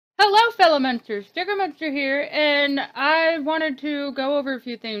fellow Munsters, StikerMunster here, and I wanted to go over a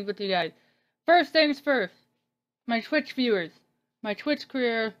few things with you guys. First things first, my Twitch viewers, my Twitch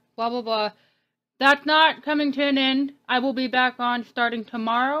career, blah blah blah. That's not coming to an end. I will be back on starting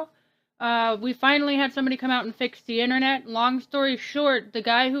tomorrow. We finally had somebody come out and fix the internet. Long story short, the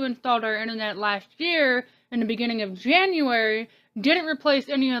guy who installed our internet last year, in the beginning of January, didn't replace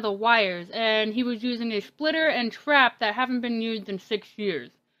any of the wires, and he was using a splitter and trap that haven't been used in 6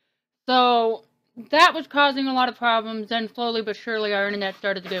 years. So that was causing a lot of problems. Then slowly but surely our internet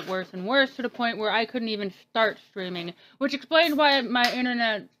started to get worse and worse, to the point where I couldn't even start streaming, which explains why my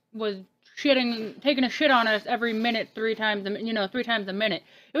internet was taking a shit on us every minute, 3 times a minute.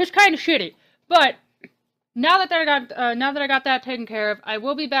 It was kind of shitty. But now that I got that taken care of, I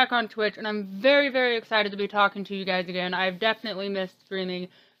will be back on Twitch, and I'm very, very excited to be talking to you guys again. I've definitely missed streaming.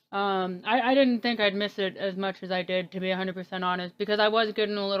 I didn't think I'd miss it as much as I did, to be 100% honest, because I was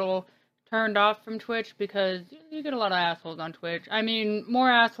getting a little turned off from Twitch, because you get a lot of assholes on Twitch. I mean,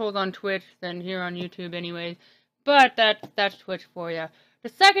 more assholes on Twitch than here on YouTube anyways, but that's Twitch for you. The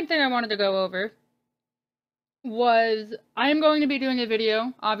second thing I wanted to go over was, I'm going to be doing a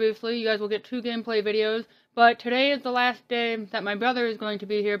video, obviously. You guys will get 2 gameplay videos, but today is the last day that my brother is going to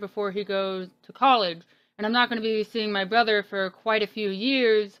be here before he goes to college. And I'm not going to be seeing my brother for quite a few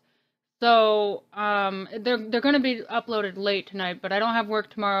years, so they're going to be uploaded late tonight, but I don't have work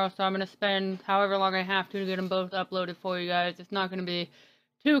tomorrow, so I'm going to spend however long I have to get them both uploaded for you guys. It's not going to be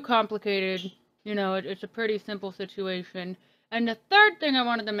too complicated, you know, it's a pretty simple situation. And the third thing I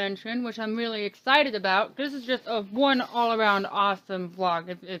wanted to mention, which I'm really excited about, this is just a one all-around awesome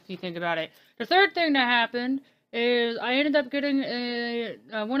vlog, if you think about it. The third thing that happened is I ended up getting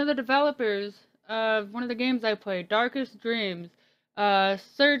one of the developers of one of the games I played, Darkest Dreams.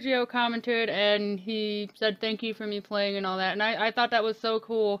 Sergio commented, and he said thank you for me playing and all that, and I thought that was so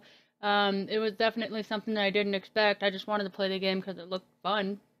cool. It was definitely something that I didn't expect. I just wanted to play the game because it looked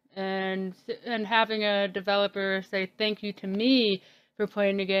fun. And having a developer say thank you to me for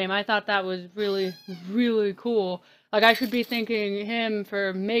playing the game, I thought that was really, really cool. Like, I should be thanking him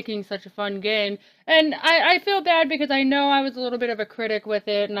for making such a fun game. And I feel bad because I know I was a little bit of a critic with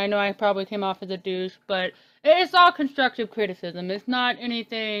it, and I know I probably came off as a douche, but it's all constructive criticism. It's not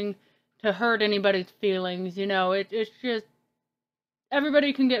anything to hurt anybody's feelings, you know. It's just,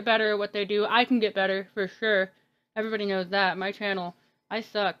 everybody can get better at what they do. I can get better, for sure. Everybody knows that. My channel, I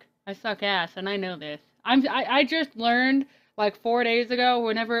suck ass, and I know this. I just learned, like, 4 days ago,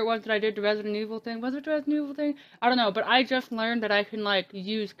 whenever it was that I did the Resident Evil thing. Was it the Resident Evil thing? I don't know, but I just learned that I can, like,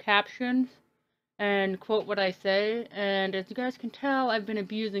 use captions and quote what I say, and as you guys can tell, I've been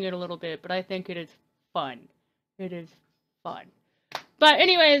abusing it a little bit, but I think it is fun. It is fun. But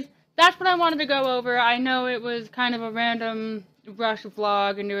anyways, that's what I wanted to go over. I know it was kind of a random rush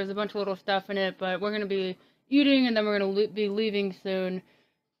vlog, and there was a bunch of little stuff in it, but we're going to be eating, and then we're going to be leaving soon.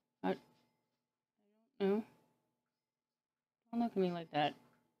 No. Don't look at me like that.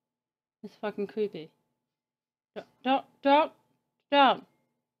 It's fucking creepy. Don't. I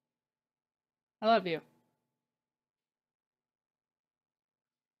love you.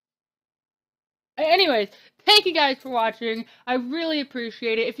 Anyways, thank you guys for watching. I really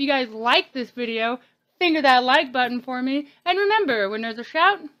appreciate it. If you guys like this video, finger that like button for me. And remember, when there's a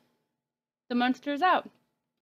shout, the Munster's out.